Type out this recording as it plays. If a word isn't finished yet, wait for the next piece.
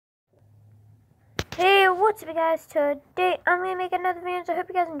What's up, you guys? Today I'm going to make another video, so I hope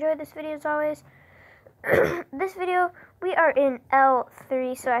you guys enjoyed this video as always. This video, we are in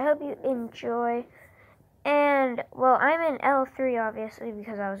L3, so I hope you enjoy. And, well, I'm in L3 obviously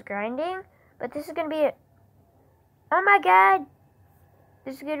because I was grinding, but this is going to be oh my god!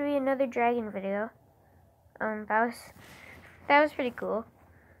 This is going to be another dragon video. That was pretty cool.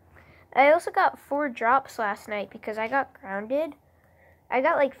 I also got 4 drops last night because I got grounded. I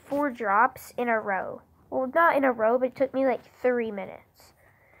got like 4 drops in a row. Well, not in a row, but it took me like 3 minutes.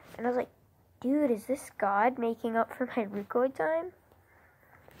 And I was like, dude, is this God making up for my Rucoy time?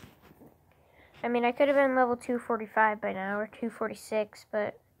 I mean, I could have been level 245 by now, or 246,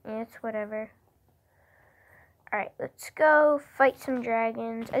 but yeah, it's whatever. Alright, let's go fight some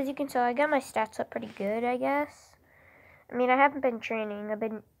dragons. As you can tell, I got my stats up pretty good, I guess. I mean, I haven't been training. I've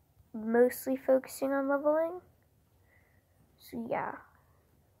been mostly focusing on leveling. So, yeah.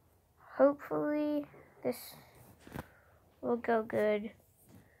 Hopefully, this will go good.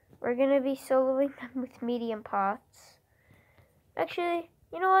 We're going to be soloing them with medium pots. Actually,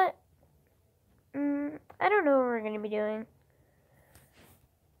 you know what? I don't know what we're going to be doing.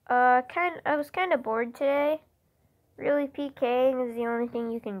 I was kind of bored today. Really, PKing is the only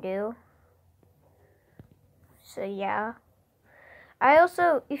thing you can do. So, yeah. I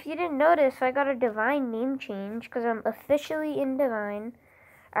also, if you didn't notice, I got a Divine name change because I'm officially in Divine.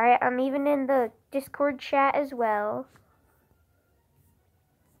 Alright, I'm even in the Discord chat as well.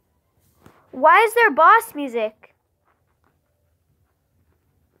 Why is there boss music?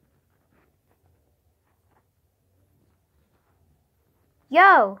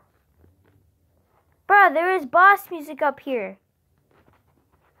 Yo! Bruh, there is boss music up here.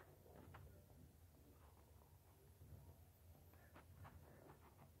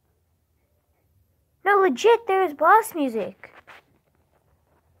 No, legit, there is boss music.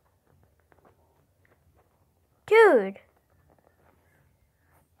 Dude.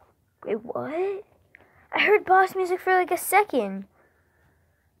 Wait, what? I heard boss music for like a second.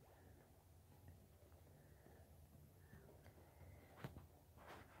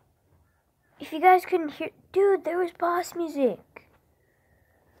 If you guys couldn't hear... Dude, there was boss music.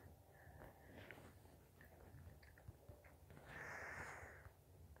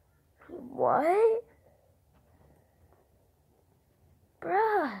 What?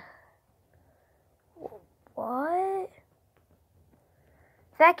 Bruh. What?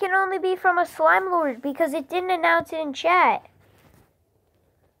 That can only be from a Slime Lord because it didn't announce it in chat.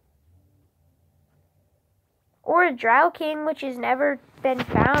 Or a Drow King, which has never been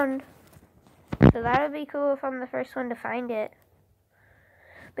found. So that would be cool if I'm the first one to find it.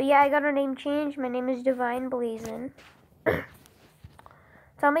 But yeah, I got a name change. My name is Divine Blazin.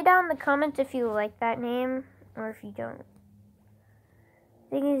 Tell me down in the comments if you like that name or if you don't.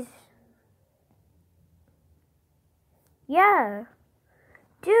 Thing is, yeah.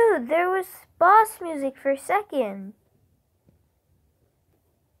 Dude, there was boss music for a second.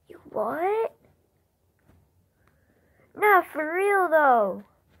 You what? Nah, for real though.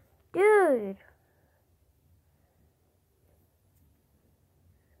 Dude.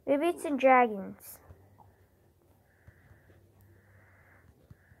 Maybe it's in dragons.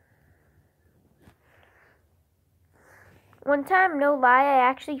 One time, no lie, I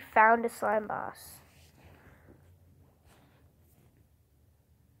actually found a slime boss.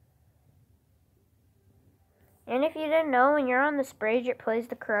 And if you didn't know, when you're on the bridge, it plays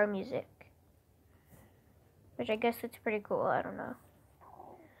the crow music. Which I guess it's pretty cool, I don't know.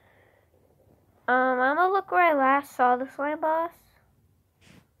 I'm gonna look where I last saw the slime boss.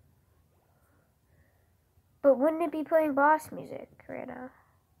 But wouldn't it be playing boss music right now?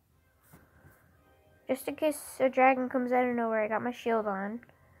 Just in case a dragon comes out of nowhere, I got my shield on.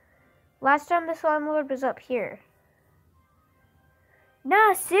 Last time the Slime Lord was up here.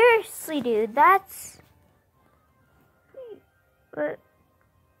 Nah, seriously, dude, that's... But...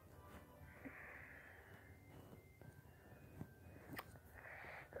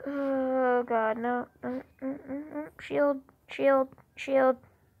 Oh, God, no. Shield, shield, shield.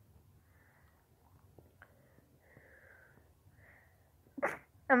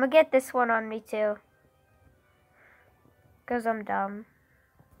 I'm gonna get this one on me, too. Because I'm dumb.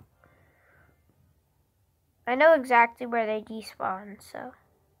 I know exactly where they despawn, so.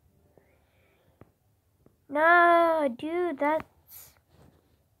 Nah, dude, that's...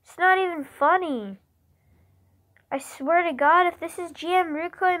 It's not even funny. I swear to God, if this is GM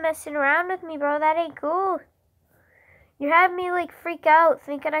Rucoy messing around with me, bro, that ain't cool. You're having me, like, freak out,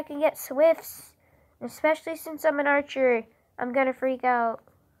 thinking I can get Swifts. Especially since I'm an archer, I'm gonna freak out.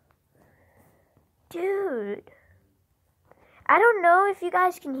 Dude. I don't know if you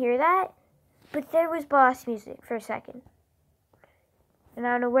guys can hear that, But there was boss music for a second. And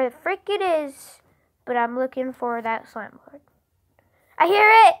I don't know where the frick it is, but I'm looking for that slime lord. I hear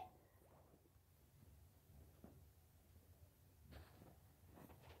it!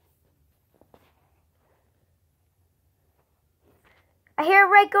 I hear it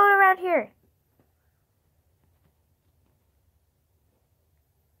right going around here.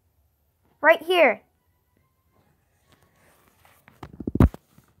 Right here.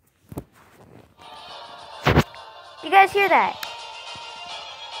 You guys hear that?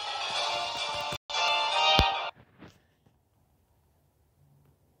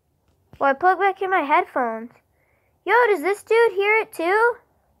 Well, I plugged back in my headphones. Yo, does this dude hear it too?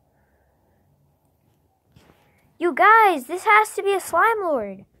 You guys, this has to be a slime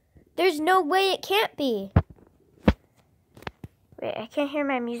lord. There's no way it can't be. Wait, I can't hear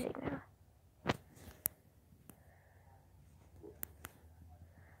my music now.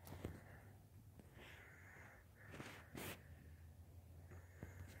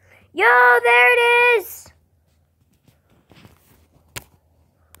 Yo, there it is!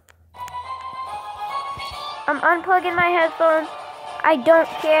 I'm unplugging my headphones. I don't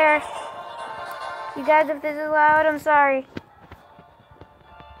care. You guys, if this is loud, I'm sorry.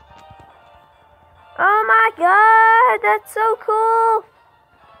 Oh my god, that's so cool.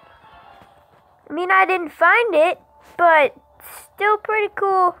 I mean, I didn't find it, but still pretty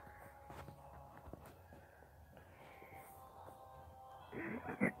cool.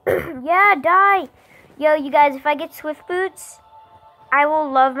 Yeah, die. Yo, you guys, if I get Swift Boots, I will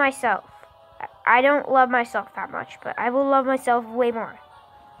love myself. I don't love myself that much, but I will love myself way more.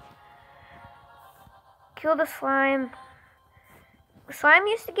 Kill the slime. Slime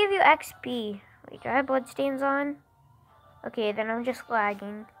used to give you XP. Wait, do I have bloodstains on? Okay, then I'm just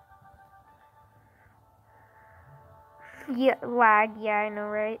lagging. Yeah, lag. Yeah, I know,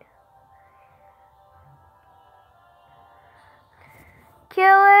 right?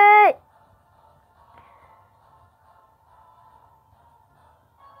 Kill it!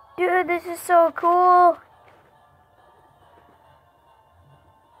 Dude, this is so cool.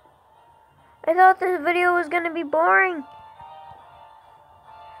 I thought this video was gonna be boring.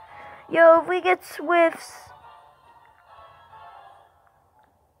 Yo, if we get Swifts.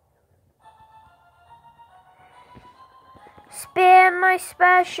 Spam my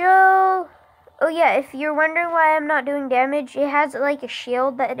special. Oh yeah, if you're wondering why I'm not doing damage, it has like a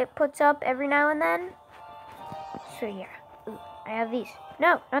shield that it puts up every now and then. So yeah. Ooh, I have these.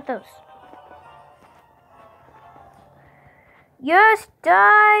 No, not those. Yes,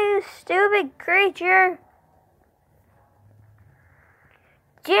 die, you stupid creature.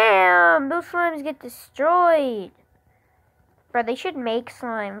 Damn, those slimes get destroyed. Bro, they should make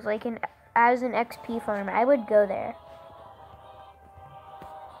slimes like as an XP farm. I would go there.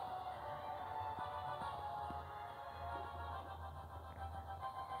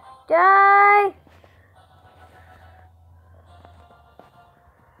 Die!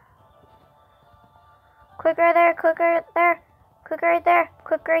 Click right there, click right there, click right there,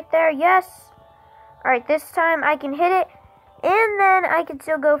 click right there, yes! Alright, this time I can hit it, and then I can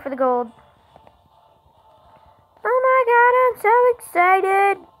still go for the gold. Oh my god, I'm so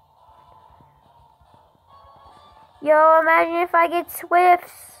excited! Yo, imagine if I get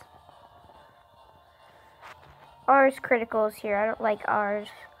Swifts. R's criticals here, I don't like R's.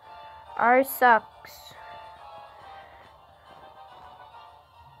 Ours sucks.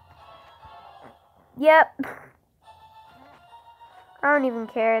 Yep. I don't even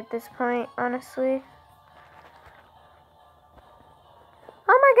care at this point, honestly.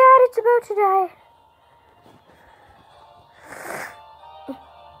 Oh my god, it's about to die.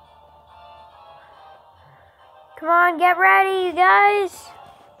 Come on, get ready, you guys.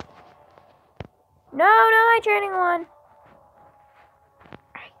 No, not my training one.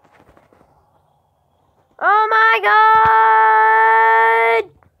 Oh my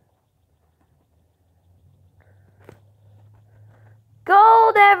god!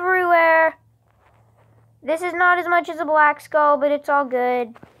 Gold everywhere. This is not as much as a black skull, but it's all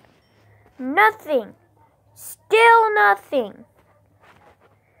good. Nothing. Still nothing.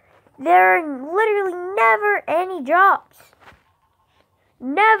 There are literally never any drops.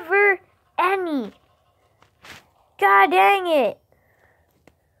 Never any. God dang it.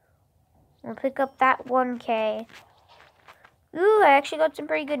 I'll pick up that 1K. Ooh, I actually got some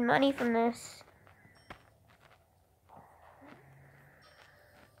pretty good money from this.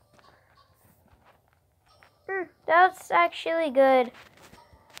 That's actually good.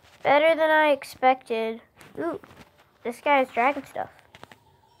 Better than I expected. Ooh, this guy has dragon stuff.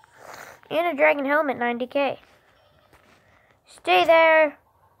 And a dragon helmet, 90K. Stay there.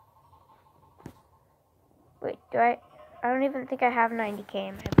 Wait, do I don't even think I have 90k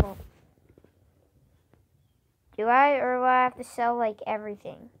in my vault. Do I, or will I have to sell, like,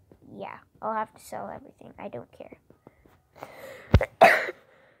 everything? Yeah, I'll have to sell everything. I don't care.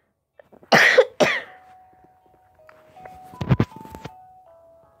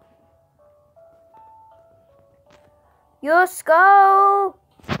 Let's go!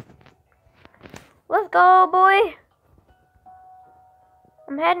 Let's go, boy!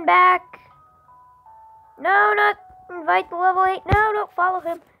 I'm heading back. No, not invite the level 8. No, don't follow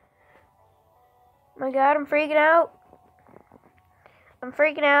him. Oh my god, I'm freaking out. I'm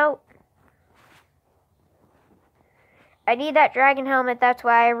freaking out. I need that dragon helmet, that's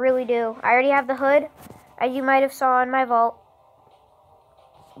why I really do. I already have the hood, as you might have saw in my vault.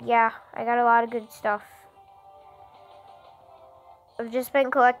 Yeah, I got a lot of good stuff. I've just been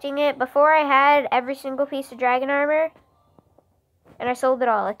collecting it. Before I had every single piece of dragon armor, and I sold it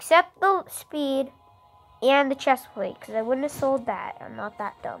all, except the speed and the chest plate, because I wouldn't have sold that. I'm not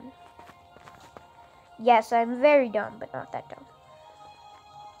that dumb. Yes, I'm very dumb, but not that dumb.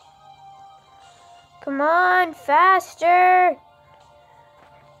 Come on, faster!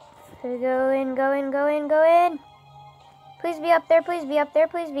 Go in, go in, go in, go in. Please be up there, please be up there,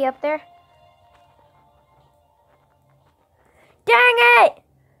 please be up there. Dang it!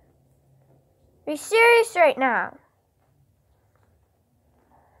 Are you serious right now?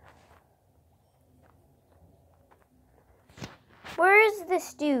 Where is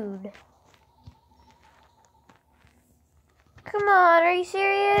this dude? Come on, are you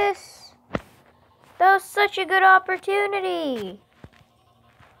serious? That was such a good opportunity.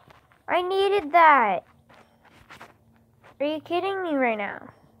 I needed that. Are you kidding me right now?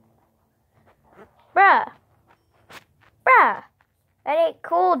 Bruh. Bruh. That ain't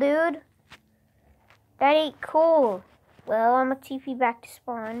cool, dude. That ain't cool. Well, I'm gonna TP back to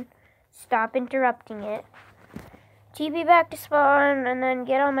spawn. Stop interrupting it. TP back to spawn and then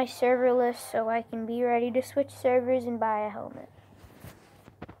get on my server list so I can be ready to switch servers and buy a helmet.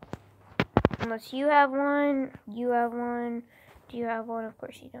 Unless you have one, you have one. Do you have one? Of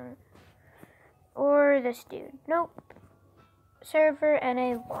course you don't. Or this dude. Nope. Server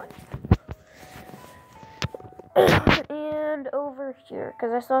NA1. And over here,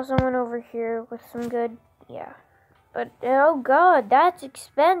 because I saw someone over here with some good, yeah. But, oh god, that's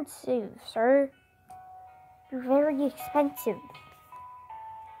expensive, sir. You're very expensive.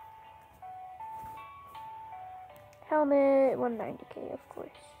 Helmet, 190k, of course.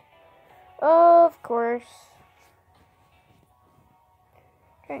 Of course.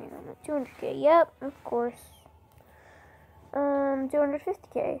 Training helmet, 200k, yep, of course.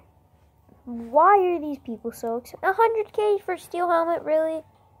 250k. Why are these people so expensive? 100k for a steel helmet, really?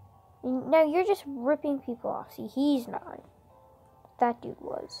 Now you're just ripping people off. See, he's not. That dude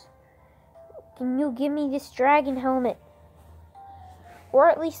was. Can you give me this dragon helmet? Or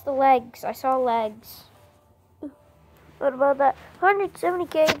at least the legs. I saw legs. What about that?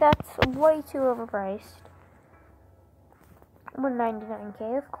 170k, that's way too overpriced.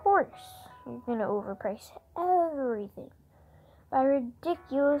 199k, of course. You're gonna overprice everything by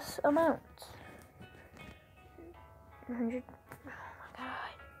ridiculous amounts. 100. Oh my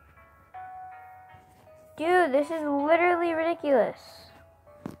god. Dude, this is literally ridiculous.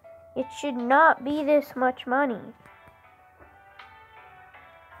 It should not be this much money.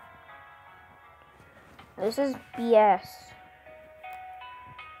 This is BS.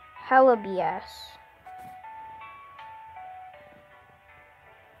 Hella BS.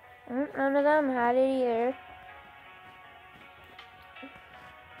 None of them had it either.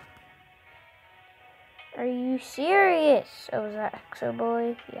 Are you serious? Oh, is that Exo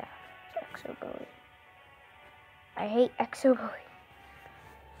Boy? Yeah, it's Exo Boy. I hate Exo Boy.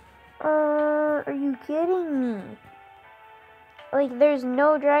 Are you kidding me? Like, there's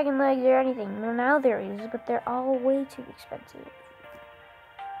no dragon legs or anything. Well, now there is, but they're all way too expensive.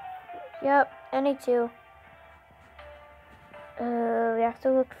 Yep, NA2. We have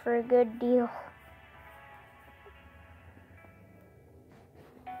to look for a good deal.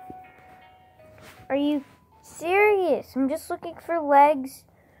 Are you serious? I'm just looking for legs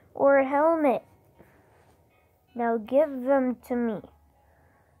or a helmet. Now give them to me.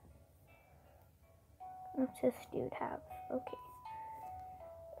 What's this dude have? Okay.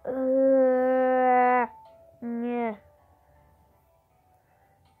 Yeah.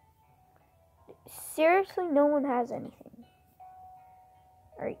 Seriously, no one has anything.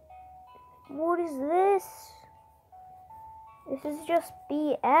 Alright. What is this? This is just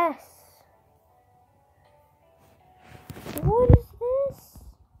BS. What is this?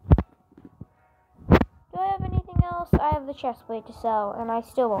 Do I have anything else? I have the chest plate to sell, and I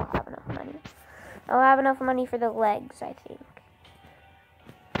still won't have enough money. I'll have enough money for the legs, I think.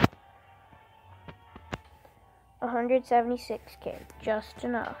 176k, just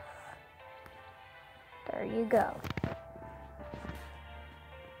enough. There you go.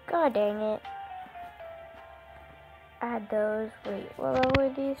 God dang it. Add those. Wait, what level are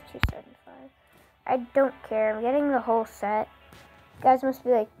these? 275. I don't care. I'm getting the whole set. You guys must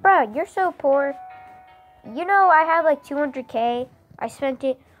be like, bro, you're so poor. You know, I had like 200k. I spent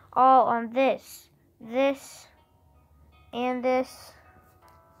it all on this, and this.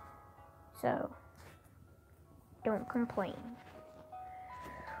 So, don't complain.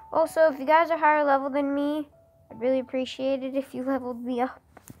 Also, if you guys are higher level than me, I'd really appreciate it if you leveled me up.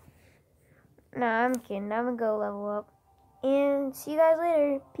 Nah, I'm kidding. I'm gonna go level up. And see you guys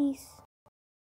later. Peace.